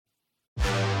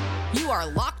You are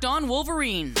Locked On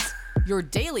Wolverines, your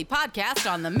daily podcast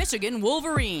on the Michigan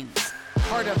Wolverines,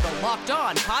 part of the Locked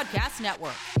On Podcast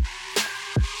Network.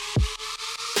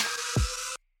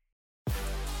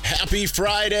 Happy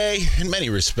Friday in many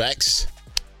respects.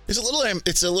 It's a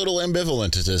little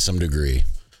ambivalent to some degree.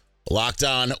 Locked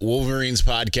On Wolverines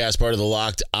podcast, part of the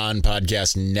Locked On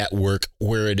Podcast Network,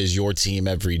 where it is your team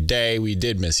every day. We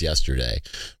did miss yesterday,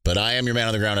 but I am your man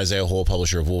on the ground, Isaiah Hole,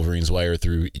 publisher of Wolverines Wire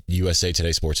through USA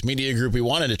Today Sports Media Group. We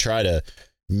wanted to try to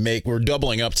we're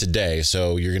doubling up today,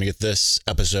 so you're going to get this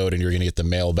episode and you're going to get the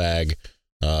mailbag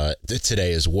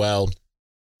today as well.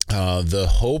 The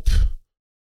hope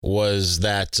was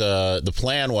that the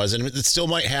plan was, and it still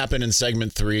might happen in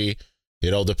segment 3.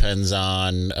 It all depends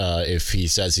on if he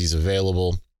says he's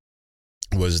available,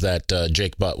 was that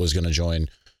Jake Butt was going to join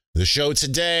the show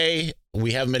today.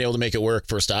 We haven't been able to make it work.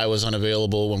 First, I was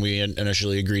unavailable when we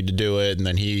initially agreed to do it, and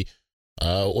then he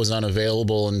was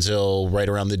unavailable until right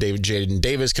around the Jaden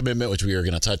Davis commitment, which we are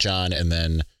going to touch on, and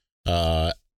then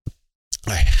I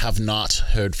have not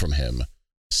heard from him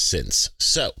since.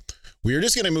 So we are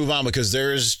just going to move on because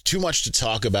there's too much to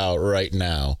talk about right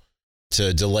now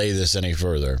to delay this any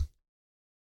further.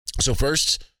 So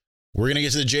first, we're going to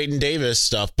get to the Jaden Davis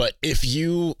stuff, but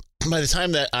by the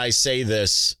time that I say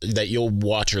this, that you'll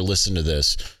watch or listen to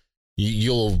this,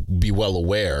 you'll be well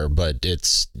aware, but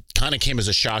it's kind of came as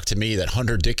a shock to me that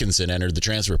Hunter Dickinson entered the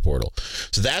transfer portal.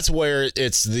 So that's where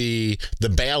it's the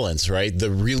balance, right?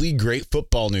 The really great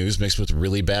football news mixed with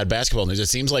really bad basketball news. It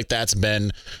seems like that's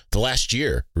been the last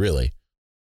year, really.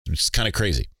 It's kind of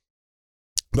crazy.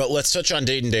 But let's touch on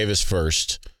Jaden Davis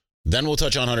first. Then we'll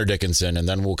touch on Hunter Dickinson, and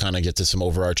then we'll kind of get to some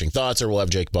overarching thoughts, or we'll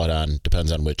have Jake Butt on.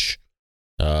 Depends on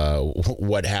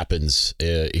what happens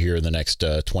here in the next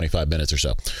 25 minutes or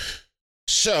so.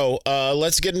 So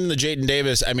let's get into Jaden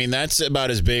Davis. I mean, that's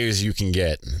about as big as you can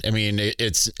get. I mean,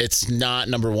 it's not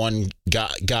number one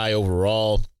guy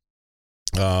overall.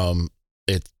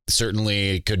 It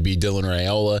certainly could be Dylan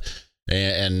Raiola,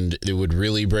 and it would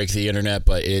really break the internet,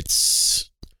 but it's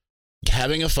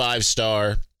having a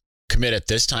 5-star commit at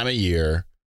this time of year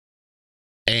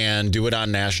and do it on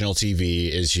national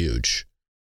TV is huge,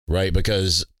 right?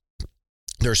 Because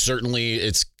there's certainly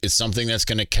it's something that's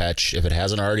going to catch, if it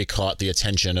hasn't already caught the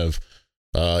attention of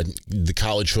the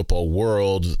college football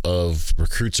world, of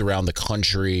recruits around the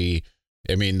country.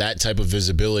 I mean, that type of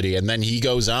visibility. And then he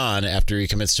goes on after he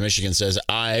commits to Michigan, says,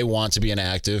 I want to be an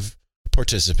active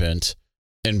participant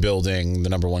in building the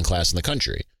number one class in the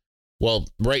country. Well,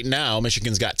 right now,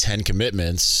 Michigan's got 10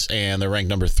 commitments, and they're ranked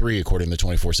number 3 according to the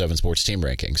 24/7 Sports Team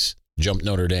Rankings. Jumped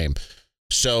Notre Dame.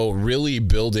 So really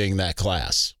building that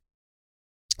class.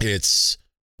 It's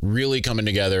really coming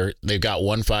together. They've got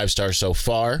 1 5-star so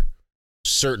far.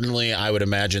 Certainly, I would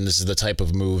imagine this is the type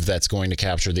of move that's going to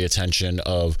capture the attention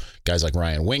of guys like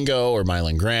Ryan Wingo or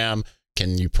Mylan Graham.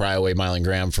 Can you pry away Mylan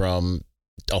Graham from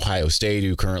Ohio State,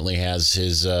 who currently has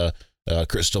his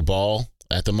crystal ball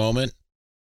at the moment?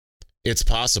 It's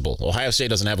possible. Ohio State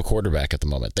doesn't have a quarterback at the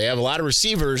moment. They have a lot of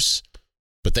receivers,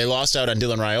 but they lost out on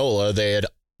Dylan Raiola. They had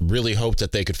really hoped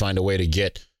that they could find a way to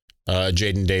get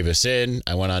Jaden Davis in.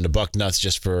 I went on to Bucknuts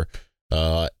just for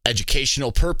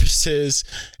educational purposes.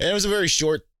 And it was a very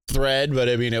short thread, but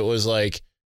I mean, it was like,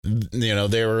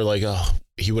 they were like, oh,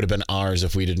 he would have been ours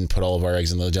if we didn't put all of our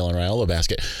eggs in the Dylan Raiola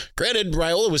basket. Granted,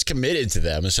 Raiola was committed to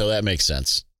them, so that makes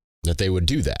sense that they would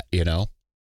do that,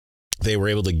 They were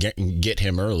able to get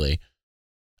him early.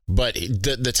 But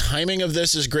the timing of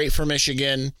this is great for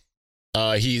Michigan.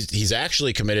 He's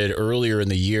actually committed earlier in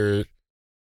the year.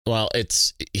 Well,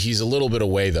 he's a little bit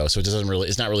away though, so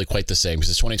it's not really quite the same because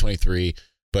it's 2023.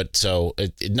 But so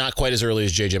not quite as early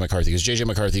as JJ McCarthy, because JJ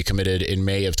McCarthy committed in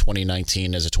May of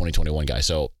 2019 as a 2021 guy.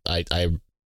 So I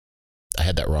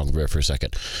had that wrong there for a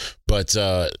second. But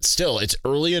still, it's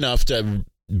early enough to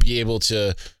be able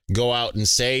to go out and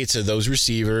say to those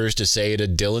receivers, to say to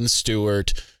Dylan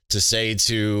Stewart, to say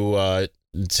to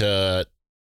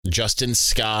Justin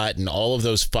Scott and all of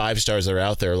those 5-stars that are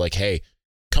out there, like, hey,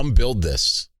 come build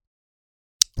this.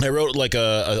 I wrote like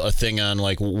a thing on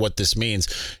like what this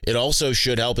means. It also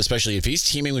should help, especially if he's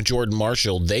teaming with Jordan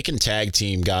Marshall. They can tag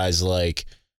team guys like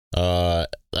Aaron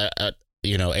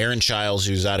Childs,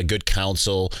 who's out of good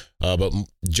counsel, but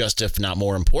just if not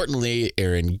more importantly,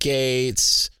 Aaron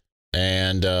Gates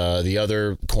and the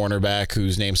other cornerback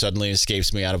whose name suddenly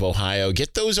escapes me out of Ohio.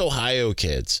 Get those Ohio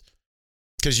kids,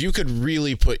 because you could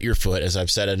really put your foot, as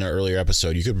I've said in an earlier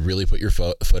episode, you could really put your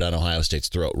foot on Ohio State's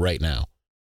throat right now.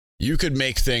 You could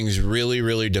make things really,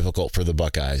 really difficult for the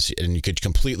Buckeyes, and you could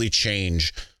completely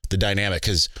change the dynamic,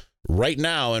 because right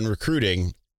now in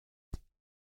recruiting,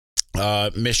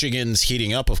 Michigan's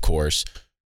heating up, of course.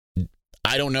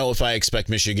 I don't know if I expect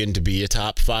Michigan to be a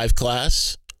top 5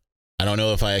 class. I don't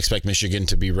know if I expect Michigan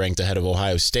to be ranked ahead of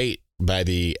Ohio State by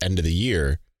the end of the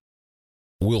year.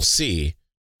 We'll see.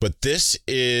 But this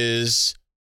is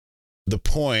the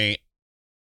point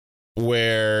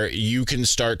where you can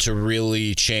start to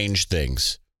really change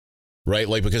things, right?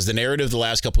 Like, because the narrative the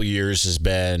last couple of years has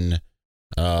been,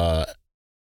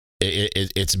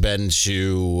 it's been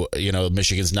to,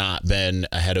 Michigan's not been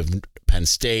ahead of Penn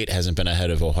State, hasn't been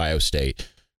ahead of Ohio State.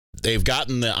 They've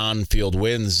gotten the on-field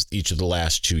wins each of the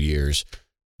last 2 years,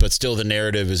 but still the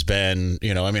narrative has been,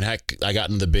 heck, I got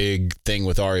in the big thing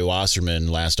with Ari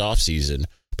Wasserman last offseason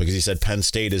because he said Penn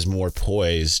State is more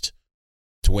poised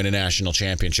to win a national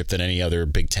championship than any other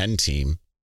Big Ten team,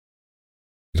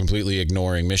 completely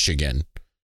ignoring Michigan.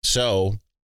 So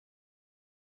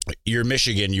you're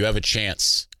Michigan, you have a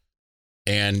chance.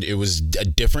 And it was a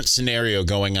different scenario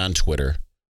going on Twitter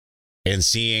and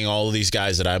seeing all of these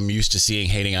guys that I'm used to seeing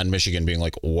hating on Michigan being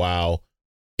like, wow,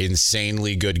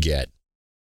 insanely good get.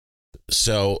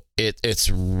 So it's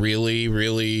really,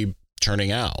 really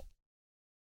turning out.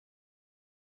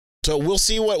 So we'll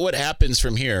see what happens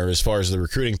from here as far as the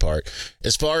recruiting part.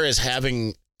 As far as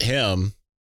having him,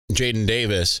 Jaden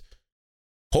Davis,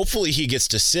 hopefully he gets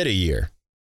to sit a year.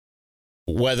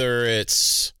 Whether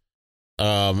it's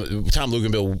Tom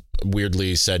Luganbill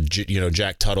weirdly said,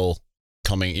 Jack Tuttle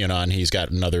coming, and he's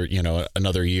got another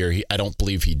year. I don't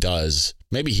believe he does.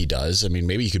 Maybe he does. I mean,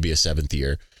 maybe he could be a 7th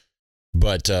year,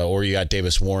 but or you got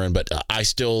Davis Warren. But I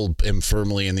still am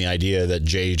firmly in the idea that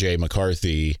J.J.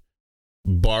 McCarthy,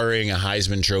 barring a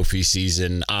Heisman Trophy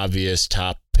season, obvious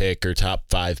top pick or top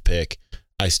 5 pick,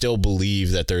 I still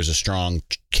believe that there's a strong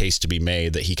case to be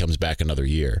made that he comes back another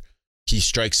year. He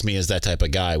strikes me as that type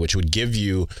of guy, which would give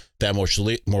you that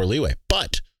more leeway.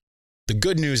 But the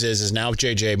good news is now if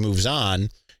JJ moves on,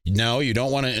 no, you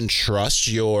don't want to entrust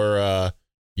your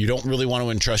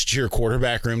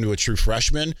quarterback room to a true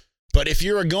freshman. But if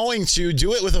you're going to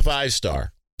do it with a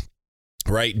 5-star,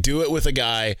 right? Do it with a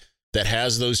guy that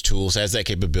has those tools, has that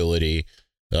capability.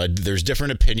 There's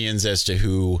different opinions as to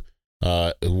who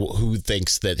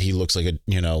thinks that he looks like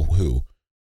who.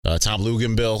 Tom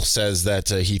Luganbill says that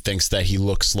he thinks that he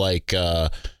looks like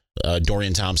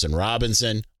Dorian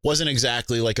Thompson-Robinson. Wasn't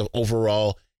exactly like an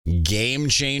overall game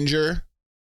changer,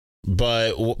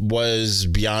 but was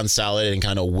beyond solid and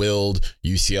kind of willed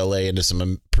UCLA into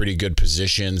some pretty good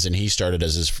positions. And he started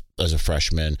as a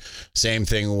freshman. Same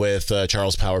thing with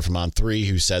Charles Power from On3,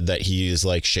 who said that he is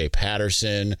like Shea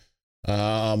Patterson.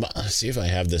 Let's see if I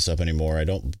have this up anymore.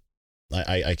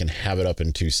 I can have it up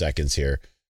in 2 seconds here.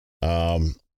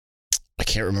 I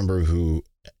can't remember who.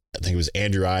 I think it was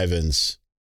Andrew Ivins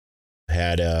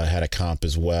had a comp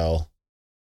as well.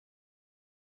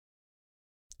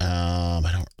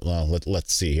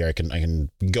 Let's see here. I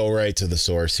can go right to the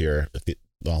source here.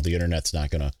 The internet's not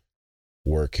gonna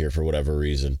work here for whatever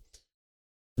reason.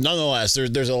 Nonetheless,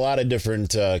 there's a lot of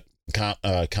different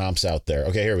comps out there.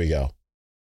 Okay, here we go.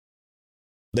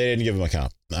 They didn't give him a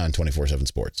comp on 24/7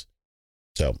 Sports.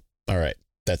 So, all right,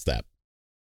 that's that.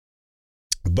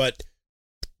 But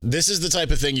this is the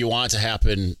type of thing you want to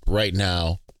happen right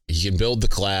now. He can build the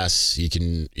class. He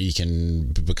can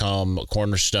become a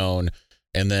cornerstone.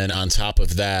 And then on top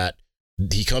of that,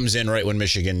 he comes in right when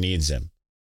Michigan needs him.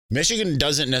 Michigan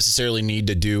doesn't necessarily need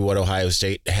to do what Ohio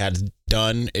State had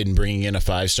done in bringing in a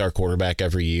 5-star quarterback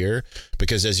every year,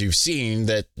 because as you've seen,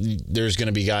 that there's going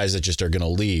to be guys that just are going to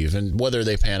leave, and whether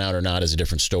they pan out or not is a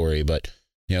different story. But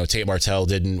Tate Martell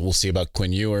didn't. We'll see about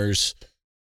Quinn Ewers.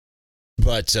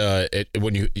 But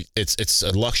it's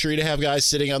a luxury to have guys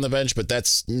sitting on the bench, but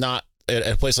that's not at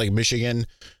a place like Michigan.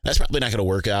 That's probably not going to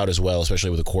work out as well, especially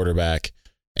with a quarterback,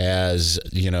 as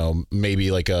maybe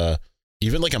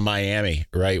even like a Miami,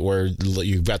 right, where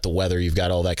you've got the weather, you've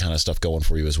got all that kind of stuff going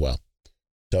for you as well.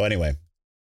 So anyway,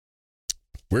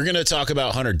 we're going to talk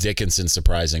about Hunter Dickinson's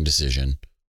surprising decision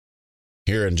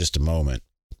here in just a moment.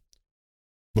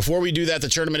 Before we do that, the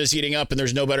tournament is heating up, and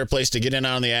there's no better place to get in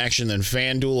on the action than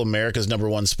FanDuel, America's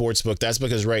 #1 sportsbook. That's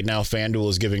because right now FanDuel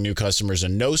is giving new customers a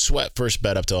no-sweat first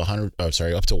bet up to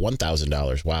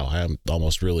 $1,000. Wow, I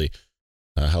almost really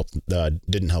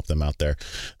didn't help them out there.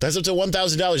 That's up to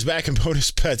 $1,000 back in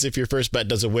bonus bets if your first bet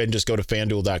doesn't win. Just go to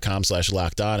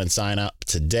FanDuel.com/lockedon and sign up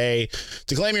today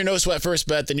to claim your no-sweat first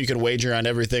bet. Then you can wager on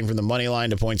everything from the money line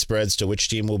to point spreads to which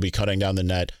team will be cutting down the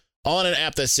net. All in an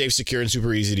app that's safe, secure, and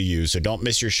super easy to use. So don't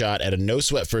miss your shot at a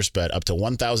no-sweat first bet up to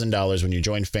 $1,000 when you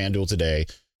join FanDuel today.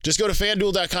 Just go to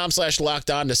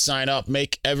FanDuel.com/lockedon to sign up.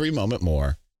 Make every moment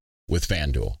more with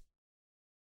FanDuel.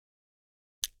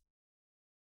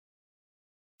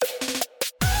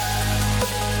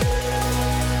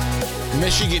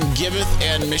 Michigan giveth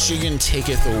and Michigan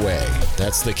taketh away.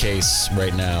 That's the case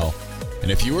right now.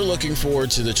 And if you were looking forward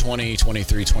to the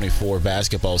 2023-24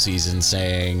 basketball season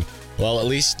saying, well, at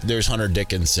least there's Hunter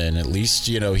Dickinson. At least,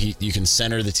 you can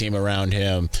center the team around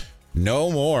him.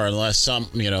 No more unless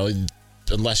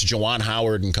unless Juwan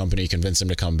Howard and company convince him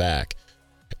to come back.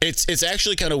 It's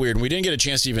actually kind of weird. We didn't get a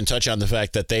chance to even touch on the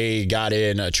fact that they got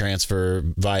in a transfer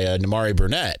via Nimari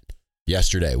Burnett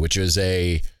yesterday, which was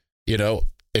if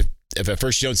at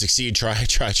first you don't succeed,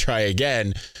 try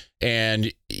again. And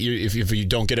if you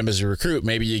don't get him as a recruit,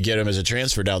 maybe you get him as a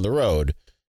transfer down the road,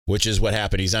 which is what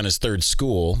happened. He's on his third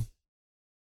school.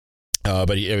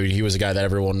 But he was a guy that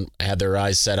everyone had their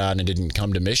eyes set on and didn't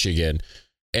come to Michigan.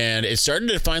 And it started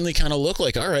to finally kind of look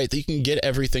like, all right, you can get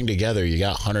everything together. You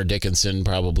got Hunter Dickinson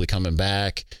probably coming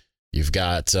back. You've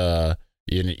got,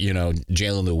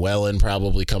 Jalen Llewellyn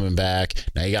probably coming back.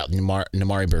 Now you got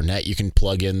Nimari Burnett you can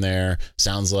plug in there.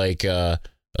 Sounds like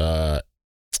Terrence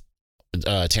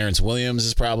Williams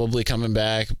is probably coming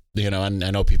back. And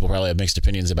I know people probably have mixed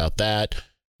opinions about that.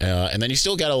 And then you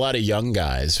still got a lot of young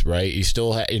guys, right? You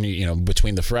still have,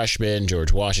 between the freshmen,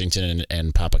 George Washington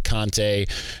and Papa Conte,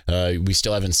 we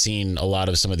still haven't seen a lot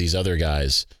of some of these other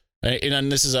guys.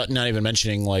 And this is not even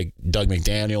mentioning like Doug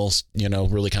McDaniels,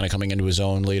 really kind of coming into his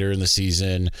own later in the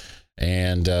season,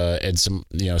 and some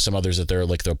others that they're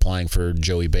applying for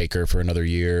Joey Baker for another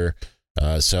year.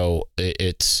 So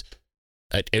it's.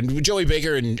 And Joey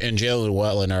Baker and Jalen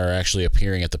Llewellyn are actually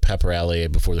appearing at the pep rally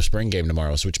before the spring game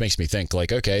tomorrow, so which makes me think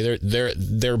like, okay,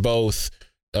 they're both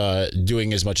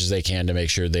doing as much as they can to make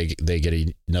sure they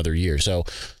get another year. So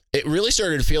it really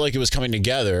started to feel like it was coming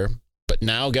together. But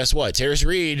now, guess what, Terrace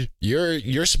Reed,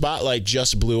 your spotlight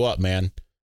just blew up, man,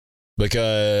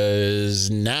 because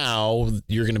now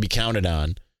you're going to be counted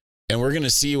on. And we're going to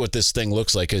see what this thing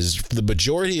looks like, because the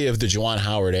majority of the Juwan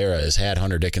Howard era has had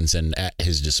Hunter Dickinson at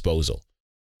his disposal.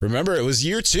 Remember, it was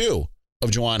year 2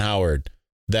 of Juwan Howard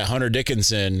that Hunter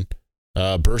Dickinson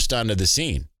burst onto the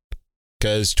scene.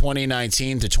 Because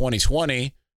 2019 to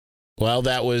 2020, well,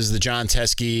 that was the John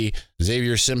Teskey,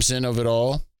 Xavier Simpson of it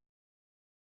all.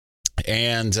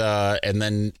 And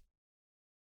then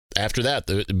after that,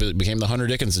 it became the Hunter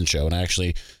Dickinson show. And I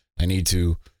need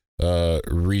to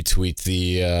retweet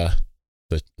the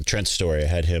Trent story. I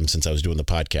had him, since I was doing the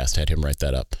podcast, had him write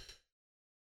that up.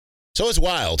 So it's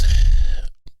wild.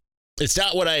 It's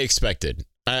not what I expected.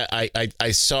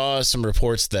 I saw some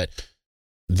reports that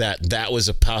was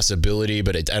a possibility,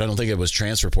 but I don't think it was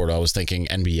transfer portal. I was thinking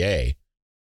NBA.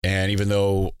 And even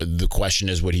though the question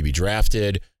is, would he be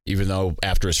drafted? Even though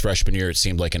after his freshman year, it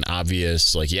seemed like an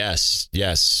obvious, like, yes,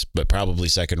 but probably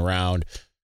second round.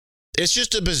 It's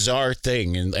just a bizarre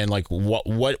thing. And like,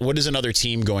 what is another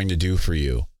team going to do for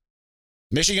you?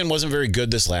 Michigan wasn't very good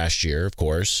this last year, of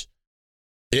course.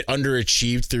 It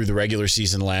underachieved through the regular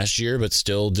season last year, but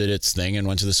still did its thing and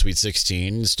went to the Sweet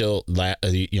 16. Still,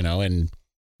 it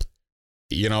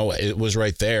was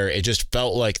right there. It just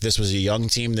felt like this was a young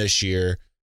team this year.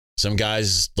 Some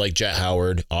guys like Jet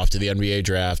Howard off to the NBA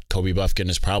draft. Kobe Buffkin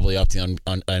is probably up to the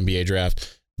NBA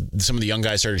draft. Some of the young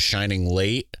guys started shining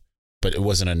late, but it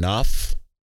wasn't enough.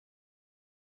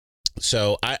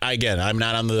 So I'm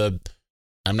not on the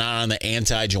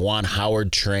anti-Juwan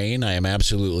Howard train. I am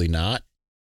absolutely not.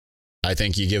 I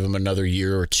think you give him another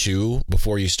year or two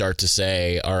before you start to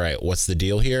say, all right, what's the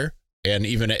deal here? And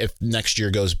even if next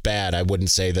year goes bad, I wouldn't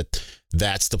say that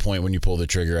that's the point when you pull the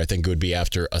trigger. I think it would be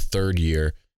after a third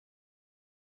year.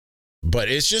 But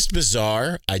it's just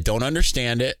bizarre. I don't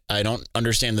understand it. I don't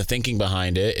understand the thinking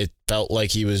behind it. It felt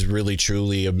like he was really,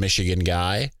 truly a Michigan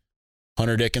guy,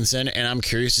 Hunter Dickinson, and I'm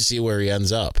curious to see where he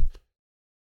ends up.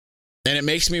 And it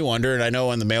makes me wonder, and I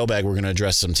know in the mailbag we're going to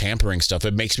address some tampering stuff.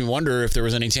 It makes me wonder if there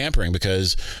was any tampering,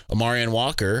 because Amarian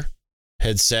Walker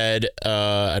had said,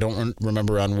 I don't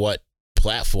remember on what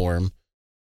platform,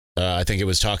 I think it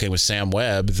was talking with Sam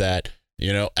Webb, that,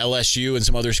 LSU and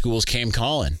some other schools came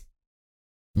calling.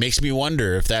 Makes me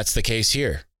wonder if that's the case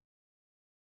here.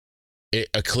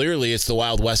 Clearly, it's the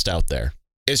Wild West out there.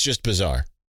 It's just bizarre.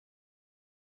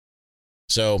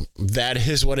 So that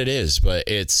is what it is, but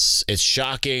it's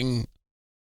shocking,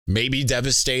 maybe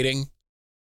devastating,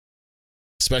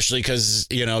 especially because,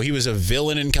 he was a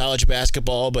villain in college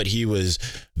basketball, but he was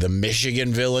the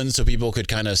Michigan villain, so people could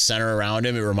kind of center around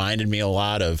him. It reminded me a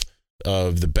lot of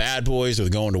the Bad Boys or the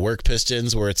Going to Work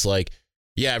Pistons, where it's like,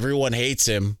 yeah, everyone hates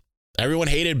him. Everyone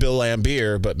hated Bill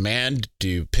Laimbeer, but man,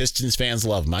 do Pistons fans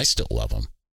love him. I still love him.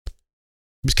 It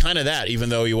was kind of that, even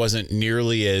though he wasn't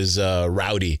nearly as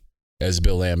rowdy as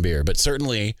Bill Laimbeer, but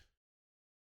certainly,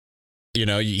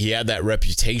 he had that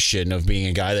reputation of being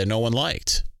a guy that no one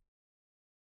liked.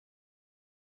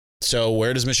 So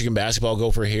where does Michigan basketball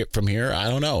go from here? I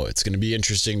don't know. It's going to be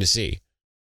interesting to see.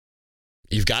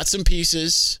 You've got some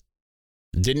pieces.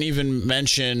 Didn't even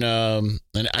mention, and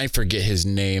I forget his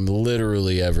name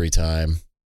literally every time.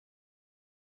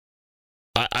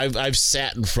 I've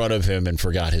sat in front of him and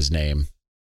forgot his name.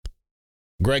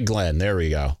 Greg Glenn. There we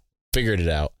go. Figured it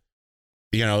out.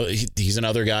 You know, he's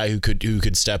another guy who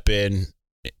could step in.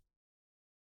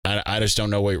 I just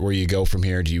don't know where you go from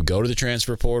here. Do you go to the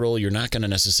transfer portal? You're not going to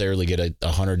necessarily get a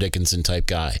Hunter Dickinson type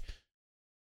guy.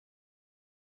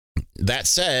 That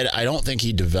said, I don't think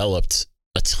he developed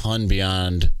a ton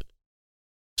beyond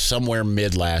somewhere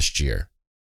mid last year.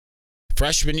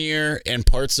 Freshman year and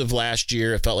parts of last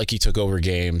year, it felt like he took over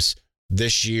games.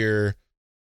 This year,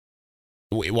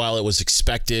 while it was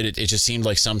expected, it just seemed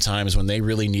like sometimes when they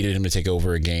really needed him to take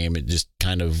over a game, it just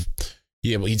kind of,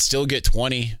 he'd still get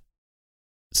 20.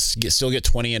 Still get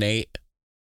 20 and 8,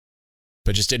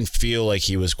 but just didn't feel like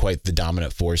he was quite the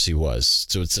dominant force he was.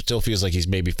 So it still feels like he's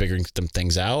maybe figuring some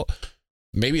things out.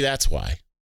 Maybe that's why.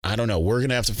 I don't know. We're going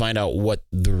to have to find out what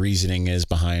the reasoning is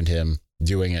behind him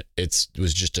doing it. It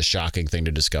was just a shocking thing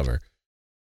to discover.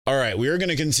 All right, we are going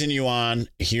to continue on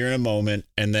here in a moment,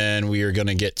 and then we are going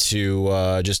to get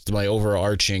to just my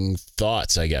overarching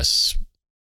thoughts, I guess.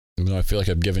 Even though I feel like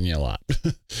I've given you a lot.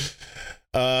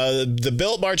 The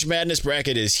Built March Madness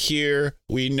bracket is here.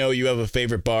 We know you have a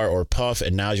favorite bar or puff,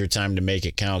 and now's your time to make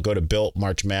it count. Go to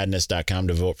BuiltMarchMadness.com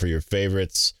to vote for your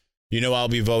favorites. You know I'll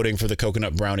be voting for the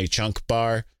Coconut Brownie Chunk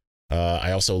Bar.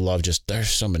 I also love there's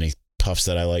so many puffs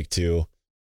that I like too.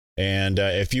 And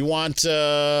if you want,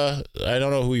 I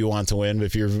don't know who you want to win,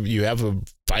 but if you have a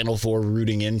Final Four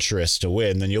rooting interest to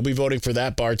win, then you'll be voting for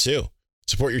that bar too.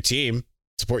 Support your team.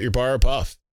 Support your bar or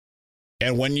puff.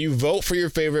 And when you vote for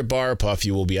your favorite bar or puff,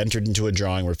 you will be entered into a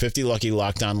drawing where 50 lucky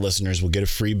Locked On listeners will get a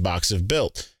free box of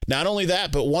Built. Not only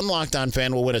that, but one Locked On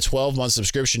fan will win a 12-month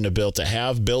subscription to Built to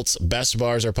have Built's best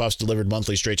bars or puffs delivered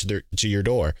monthly straight to your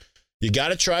door. You got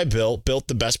to try Built. Built,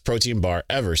 the best protein bar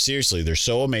ever. Seriously, they're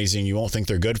so amazing, you won't think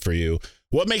they're good for you.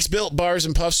 What makes Built bars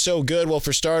and puffs so good? Well,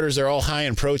 for starters, they're all high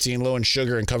in protein, low in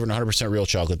sugar, and covered in 100% real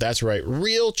chocolate. That's right,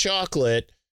 real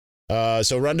chocolate.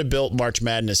 So run to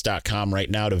BuiltMarchMadness.com right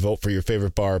now to vote for your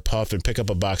favorite bar or puff and pick up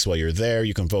a box while you're there.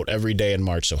 You can vote every day in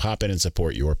March, so hop in and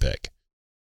support your pick.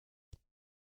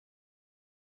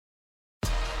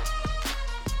 All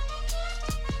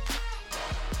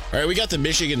right, we got the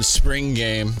Michigan spring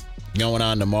game going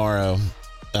on tomorrow.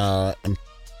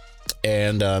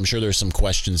 And I'm sure there's some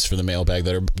questions for the mailbag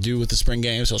that are due with the spring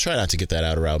game, so I'll try not to get that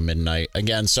out around midnight.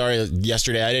 Again, sorry,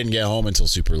 yesterday I didn't get home until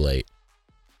super late.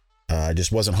 I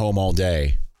just wasn't home all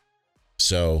day.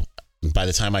 So by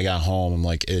the time I got home, I'm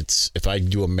like, if I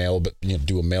do a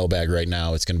mailbag right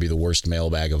now, it's going to be the worst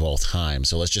mailbag of all time.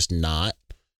 So let's just not.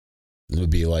 It would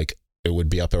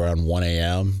be up around 1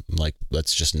 a.m. I'm like,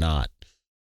 let's just not.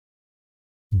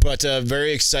 But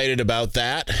very excited about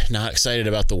that. Not excited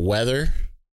about the weather.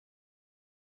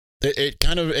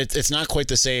 It's not quite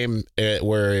the same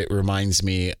where it reminds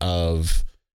me of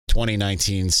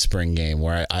 2019 spring game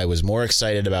where I was more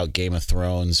excited about Game of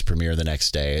Thrones premiere the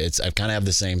next day. I kind of have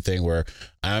the same thing where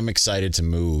I'm excited to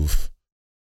move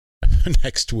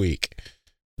next week.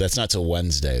 That's not till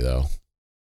Wednesday though.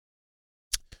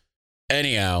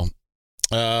 Anyhow,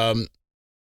 I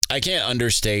can't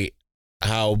understate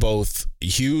how both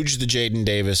huge the Jaden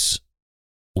Davis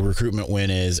recruitment win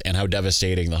is and how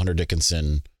devastating the Hunter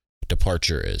Dickinson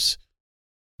departure is.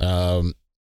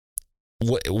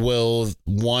 Will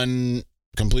one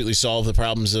completely solve the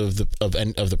problems of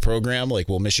the program? Like,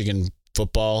 will Michigan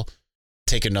football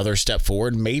take another step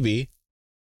forward? Maybe.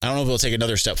 I don't know if it'll take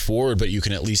another step forward, but you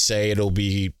can at least say it'll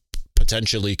be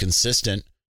potentially consistent.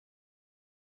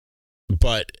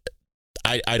 But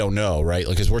I don't know, right?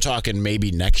 Like, because we're talking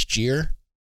maybe next year.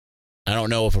 I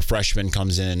don't know if a freshman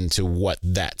comes into what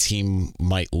that team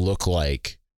might look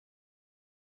like.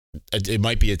 It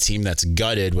might be a team that's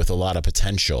gutted with a lot of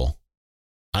potential.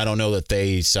 I don't know that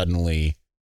they suddenly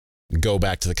go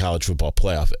back to the college football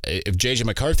playoff. If J.J.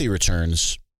 McCarthy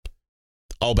returns,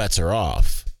 all bets are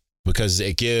off because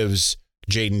it gives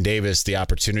Jaden Davis the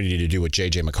opportunity to do what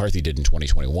J.J. McCarthy did in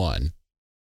 2021.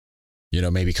 You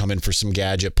know, maybe come in for some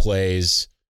gadget plays.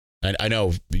 And I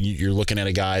know you're looking at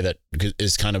a guy that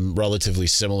is kind of relatively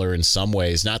similar in some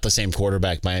ways, not the same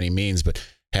quarterback by any means, but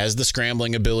has the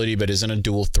scrambling ability, but isn't a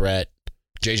dual threat.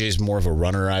 JJ's more of a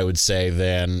runner, I would say,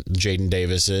 than Jaden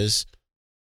Davis is.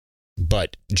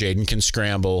 But Jaden can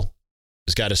scramble.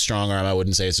 He's got a strong arm. I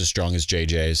wouldn't say it's as strong as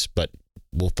JJ's, but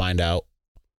we'll find out.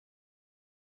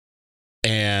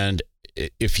 And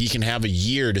if he can have a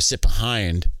year to sit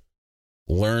behind,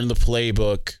 learn the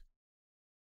playbook,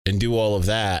 and do all of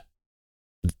that,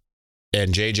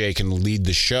 and JJ can lead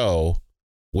the show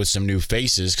with some new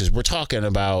faces, because we're talking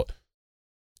about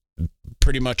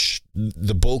pretty much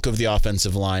the bulk of the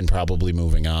offensive line probably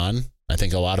moving on. I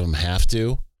think a lot of them have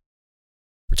to.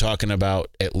 We're talking about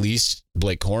at least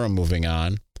Blake Corum moving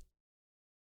on.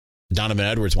 Donovan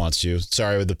Edwards wants to.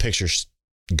 Sorry, the picture's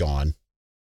gone.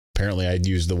 Apparently, I'd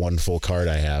used the one full card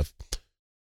I have.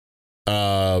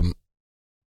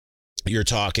 You're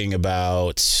talking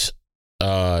about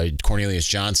Cornelius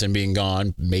Johnson being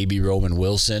gone, maybe Roman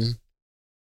Wilson,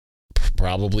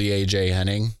 probably AJ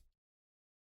Henning.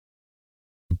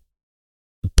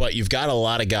 But you've got a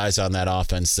lot of guys on that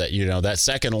offense that, that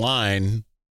second line,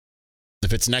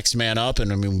 if it's next man up,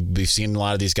 and I mean, we've seen a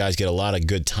lot of these guys get a lot of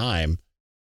good time,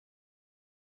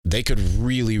 they could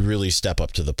really, really step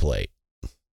up to the plate.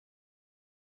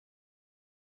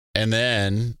 And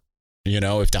then,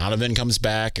 if Donovan comes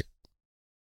back,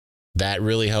 that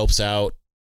really helps out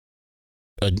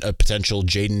a potential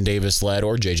Jaden Davis-led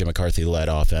or J.J. McCarthy-led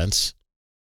offense.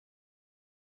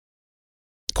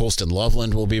 Colston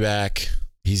Loveland will be back.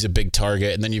 He's a big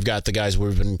target. And then you've got the guys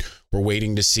we're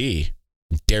waiting to see.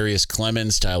 Darius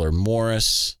Clemens, Tyler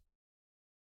Morris,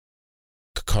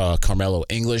 Carmelo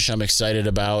English I'm excited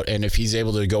about. And if he's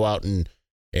able to go out and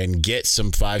get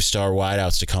some 5-star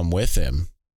wideouts to come with him,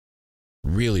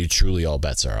 really, truly all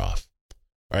bets are off.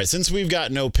 All right, since we've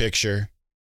got no picture,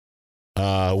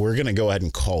 we're going to go ahead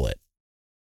and call it.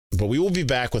 But we will be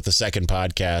back with the second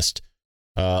podcast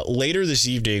later this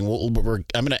evening. I'm going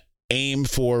to aim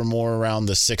for more around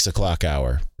the 6 o'clock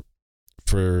hour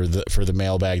for the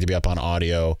mailbag to be up on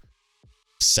audio,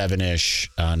 7-ish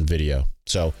on video.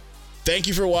 So thank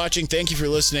you for watching. Thank you for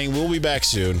listening. We'll be back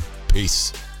soon.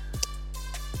 Peace.